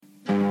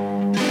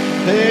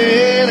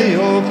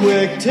Paleo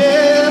quick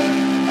tip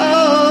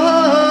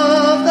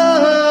of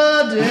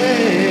the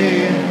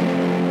day.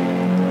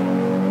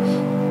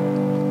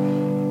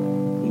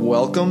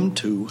 Welcome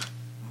to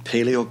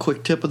Paleo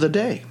quick tip of the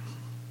day.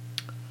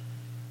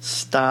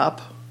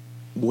 Stop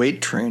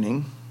weight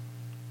training,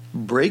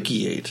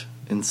 brachiate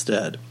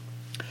instead.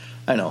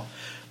 I know,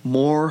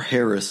 more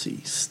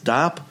heresy.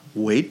 Stop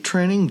weight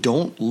training,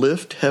 don't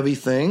lift heavy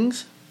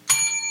things.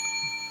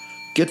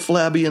 Get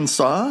flabby and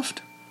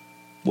soft?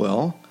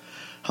 Well,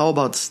 how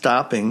about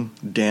stopping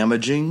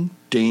damaging,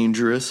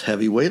 dangerous,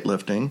 heavy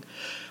weightlifting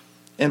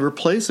and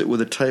replace it with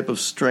a type of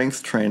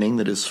strength training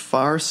that is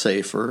far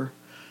safer,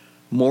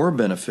 more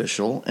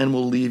beneficial, and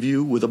will leave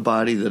you with a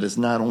body that is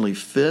not only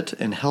fit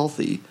and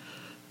healthy,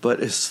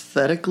 but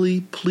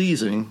aesthetically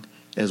pleasing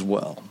as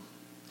well.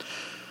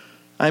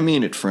 I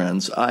mean it,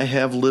 friends. I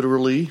have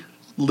literally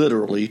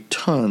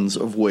tons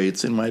of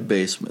weights in my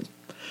basement.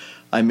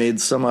 I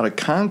made some out of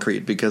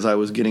concrete because I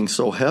was getting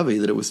so heavy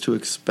that it was too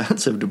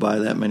expensive to buy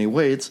that many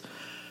weights.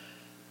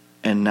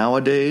 And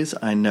nowadays,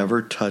 I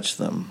never touch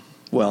them.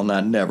 Well,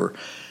 not never.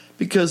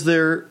 Because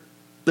there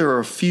are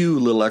a few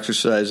little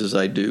exercises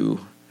I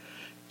do.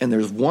 And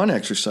there's one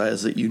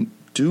exercise that you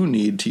do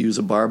need to use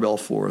a barbell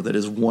for that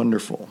is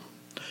wonderful.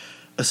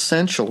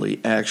 Essentially,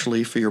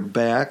 actually, for your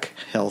back,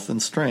 health,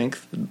 and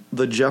strength,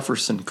 the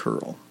Jefferson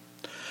curl.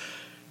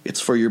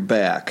 It's for your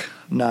back,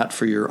 not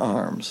for your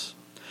arms.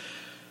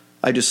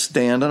 I just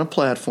stand on a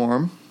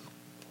platform,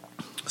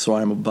 so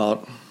I'm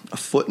about a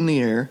foot in the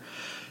air,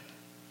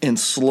 and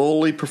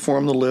slowly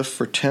perform the lift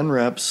for 10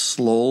 reps,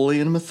 slowly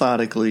and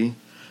methodically,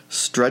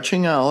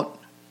 stretching out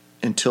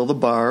until the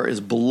bar is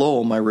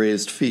below my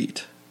raised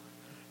feet.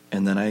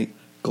 And then I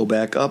go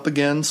back up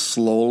again,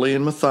 slowly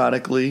and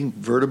methodically,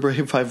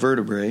 vertebrae by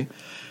vertebrae,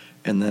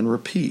 and then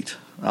repeat.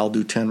 I'll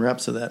do 10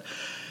 reps of that.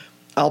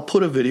 I'll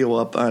put a video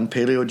up on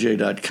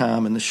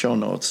paleoj.com in the show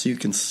notes so you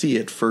can see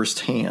it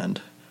firsthand.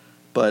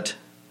 But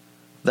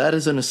that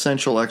is an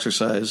essential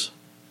exercise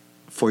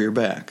for your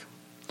back.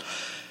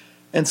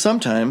 And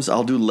sometimes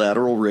I'll do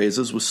lateral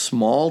raises with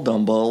small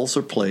dumbbells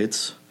or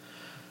plates,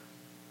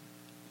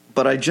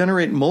 but I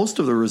generate most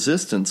of the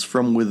resistance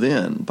from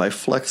within by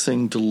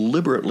flexing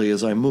deliberately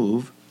as I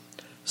move,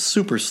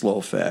 super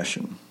slow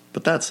fashion.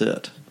 But that's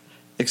it,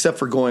 except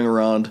for going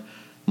around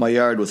my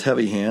yard with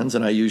heavy hands,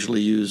 and I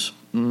usually use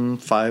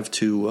 5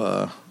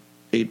 to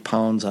 8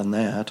 pounds on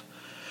that.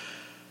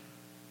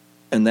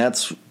 And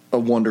that's a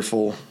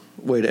wonderful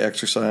way to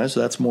exercise.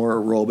 That's more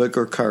aerobic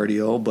or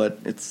cardio, but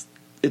it's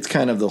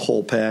kind of the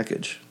whole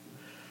package.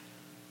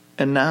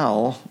 And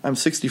now I'm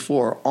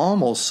 64,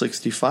 almost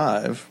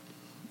 65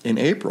 in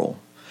April,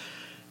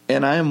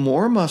 and I am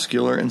more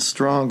muscular and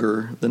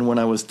stronger than when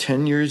I was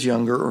 10 years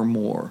younger or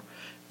more,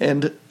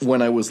 and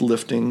when I was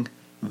lifting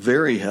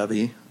very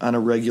heavy on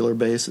a regular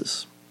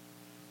basis.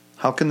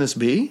 How can this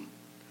be?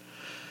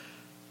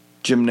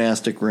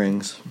 Gymnastic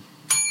rings.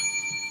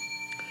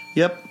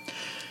 Yep.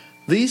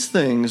 These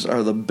things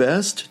are the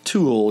best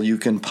tool you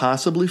can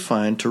possibly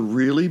find to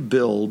really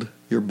build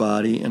your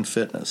body and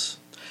fitness.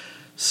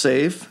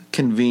 Safe,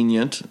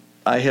 convenient.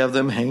 I have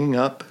them hanging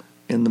up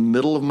in the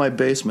middle of my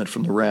basement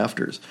from the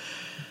rafters.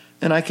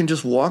 And I can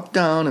just walk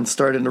down and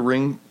start into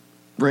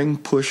ring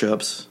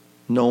push-ups.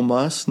 No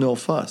muss, no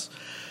fuss.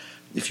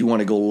 If you want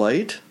to go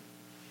light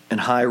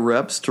and high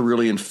reps to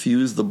really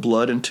infuse the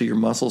blood into your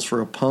muscles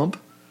for a pump,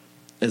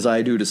 as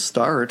I do to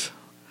start,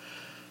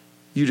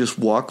 you just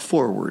walk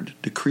forward,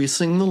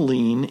 decreasing the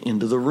lean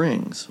into the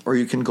rings. Or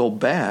you can go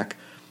back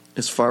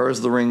as far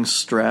as the ring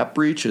strap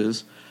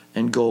reaches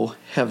and go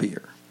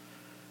heavier.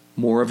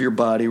 More of your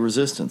body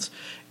resistance.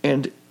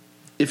 And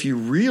if you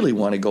really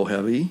want to go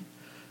heavy,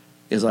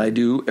 as I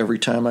do every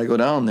time I go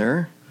down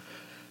there,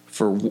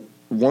 for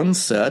one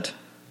set,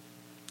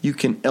 you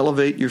can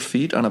elevate your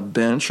feet on a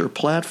bench or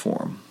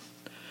platform.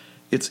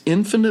 It's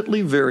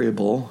infinitely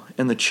variable,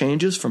 and the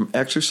changes from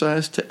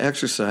exercise to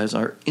exercise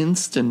are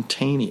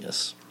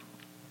instantaneous.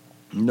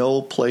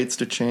 No plates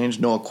to change,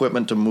 no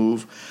equipment to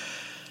move,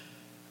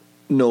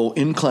 no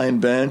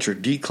incline bench or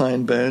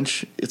decline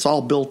bench. It's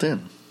all built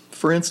in.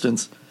 For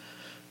instance,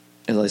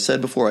 as I said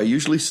before, I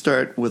usually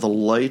start with a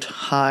light,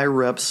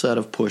 high-rep set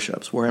of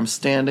push-ups where I'm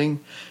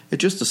standing at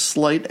just a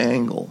slight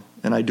angle,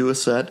 and I do a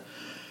set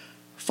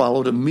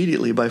followed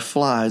immediately by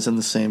flies in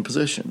the same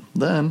position.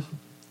 Then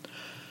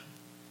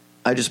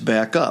I just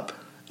back up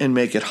and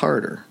make it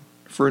harder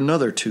for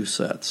another 2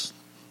 sets.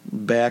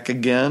 Back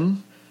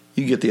again,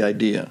 you get the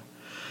idea.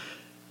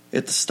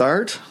 At the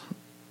start,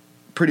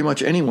 pretty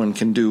much anyone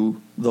can do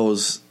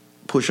those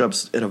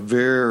push-ups at a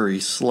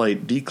very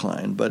slight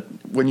decline, but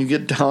when you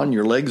get down,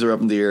 your legs are up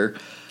in the air,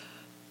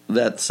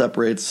 that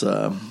separates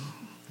the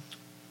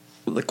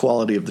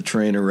quality of the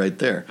trainer right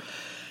there.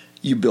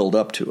 You build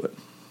up to it.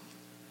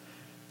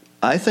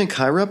 I think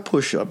high-rep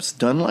push-ups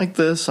done like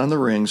this on the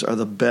rings are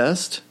the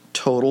best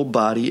total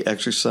body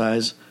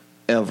exercise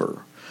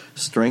ever.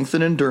 Strength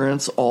and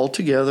endurance all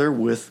together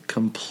with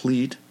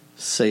complete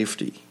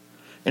safety.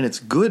 And it's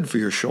good for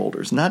your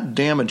shoulders, not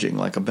damaging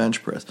like a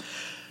bench press.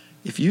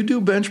 If you do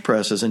bench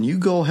presses and you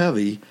go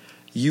heavy,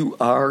 you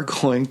are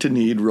going to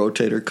need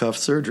rotator cuff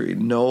surgery.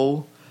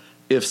 No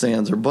ifs,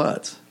 ands, or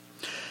buts.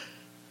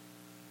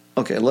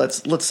 Okay,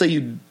 let's say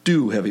you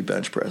do heavy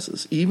bench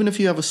presses. Even if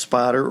you have a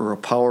spotter or a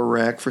power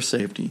rack for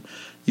safety,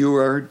 you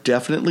are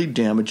definitely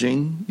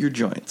damaging your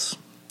joints.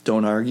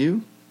 Don't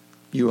argue,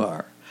 you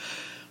are.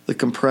 The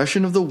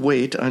compression of the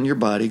weight on your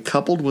body,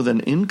 coupled with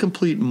an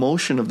incomplete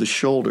motion of the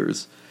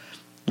shoulders,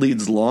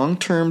 leads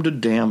long-term to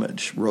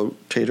damage.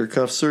 Rotator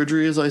cuff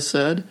surgery, as I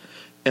said,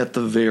 at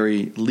the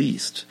very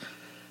least.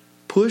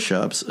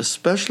 Push-ups,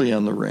 especially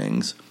on the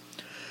rings,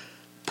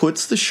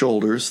 puts the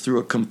shoulders through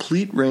a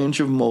complete range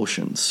of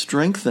motion,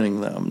 strengthening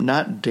them,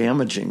 not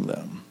damaging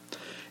them.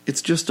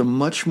 It's just a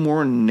much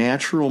more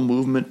natural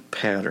movement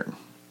pattern.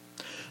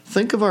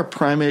 Think of our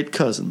primate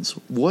cousins.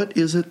 What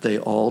is it they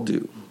all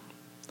do?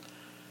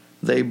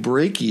 They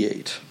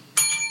brachiate,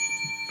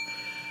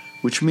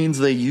 which means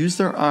they use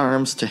their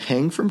arms to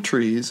hang from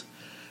trees,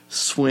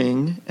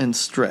 swing, and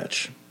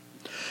stretch.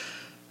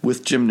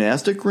 With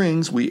gymnastic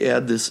rings, we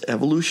add this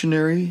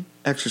evolutionary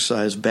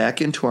exercise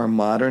back into our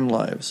modern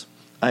lives.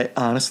 I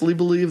honestly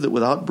believe that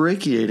without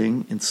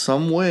brachiating in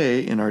some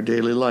way in our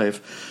daily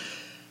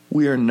life,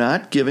 we are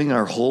not giving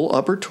our whole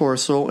upper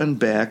torso and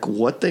back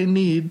what they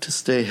need to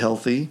stay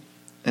healthy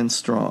and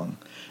strong.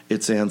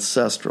 It's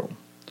ancestral.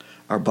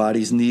 Our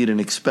bodies need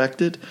and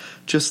expect it,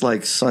 just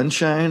like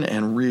sunshine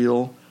and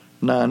real,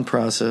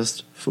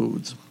 non-processed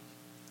foods.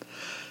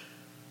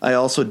 I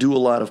also do a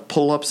lot of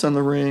pull-ups on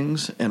the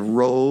rings and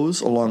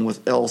rows along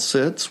with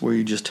L-sits, where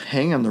you just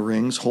hang on the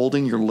rings,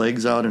 holding your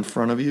legs out in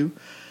front of you.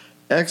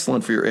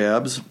 Excellent for your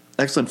abs,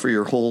 excellent for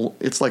your whole,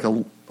 it's like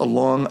a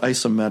long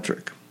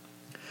isometric.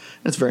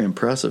 It's very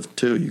impressive,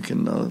 too. You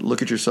can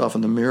look at yourself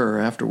in the mirror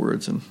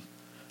afterwards and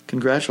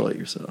congratulate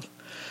yourself.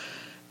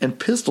 And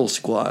pistol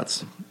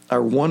squats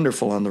are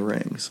wonderful on the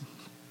rings.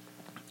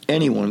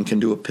 Anyone can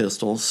do a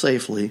pistol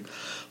safely,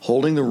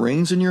 holding the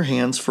rings in your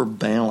hands for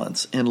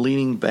balance and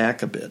leaning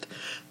back a bit.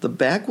 The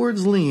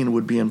backwards lean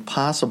would be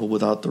impossible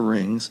without the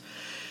rings,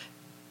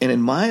 and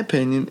in my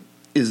opinion,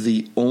 is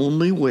the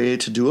only way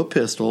to do a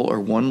pistol or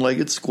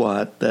one-legged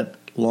squat that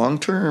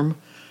long-term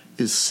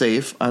is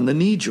safe on the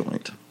knee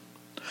joint.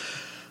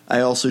 I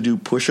also do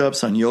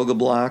push-ups on yoga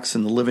blocks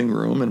in the living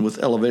room and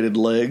with elevated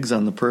legs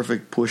on the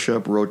perfect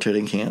push-up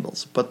rotating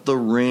handles. But the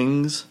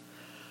rings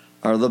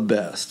are the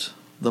best,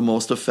 the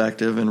most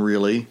effective, and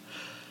really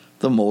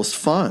the most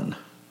fun.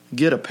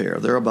 Get a pair.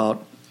 They're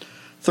about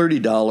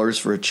 $30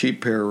 for a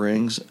cheap pair of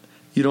rings.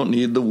 You don't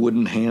need the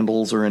wooden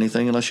handles or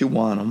anything unless you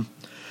want them.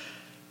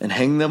 And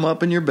hang them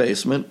up in your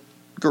basement,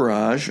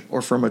 garage,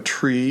 or from a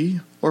tree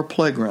or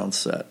playground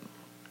set.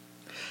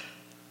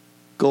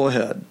 Go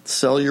ahead,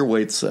 sell your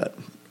weight set,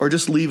 or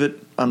just leave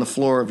it on the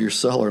floor of your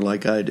cellar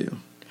like I do.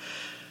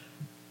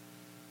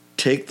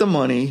 Take the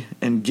money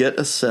and get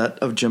a set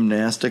of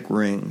gymnastic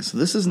rings.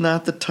 This is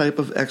not the type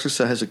of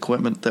exercise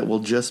equipment that will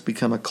just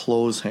become a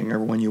clothes hanger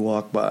when you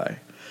walk by.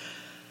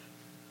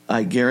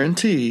 I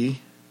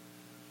guarantee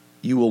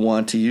you will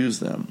want to use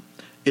them.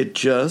 It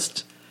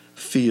just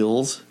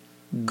feels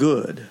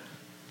good.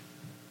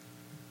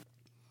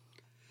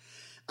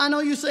 I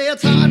know you say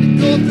it's hard to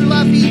go through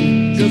life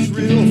eating just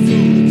real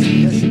foods,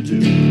 yes you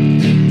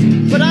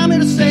do. But I'm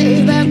here to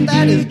say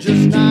that is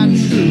just not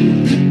true.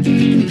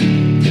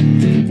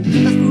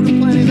 That's food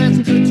and plenty, that's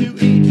good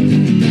to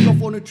eat. Go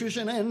for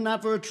nutrition and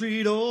not for a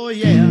treat, oh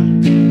yeah.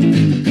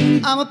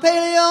 I'm a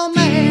paleo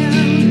man.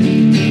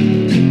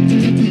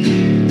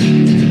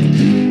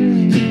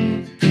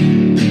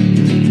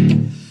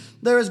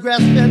 There is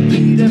grass-fed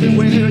meat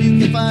everywhere, you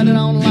can find it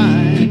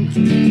online.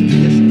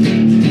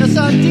 There's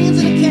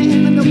sardines in a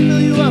can and they'll fill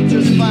you up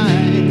just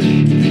fine.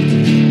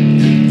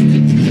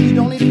 You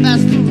don't need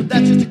fast food,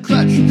 that's just a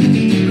crutch.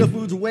 Real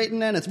food's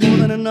waiting and it's more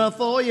than enough,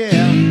 oh yeah.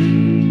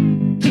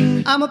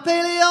 I'm a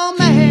paleo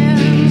man.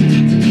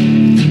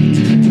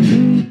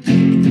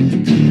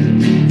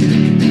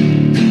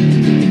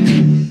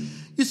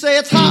 You say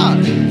it's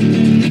hard,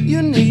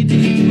 you need to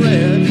eat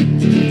bread.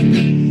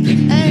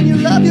 And you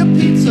love your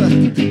pizza,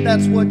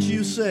 that's what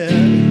you said,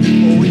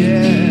 oh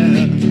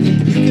yeah.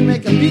 You can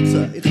make a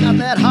pizza, it's not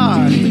that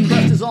hard. The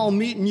crust is all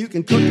meat and you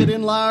can cook it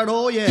in lard,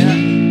 oh yeah.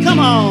 Come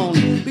on,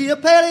 be a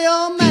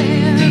paleo man.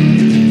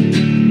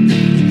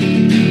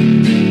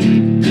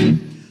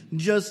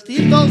 Just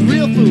eat those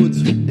real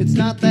foods, it's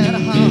not that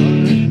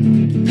hard.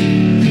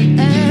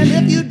 And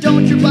if you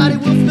don't, your body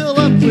will fill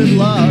up with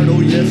lard,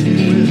 oh yes you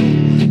will.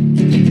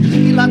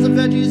 Eat lots of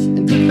veggies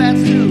and good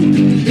fats too.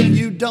 If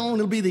you don't,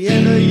 it'll be the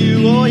end of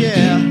you, oh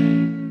yeah.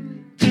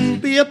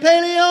 Be a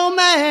paleo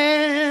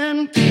man.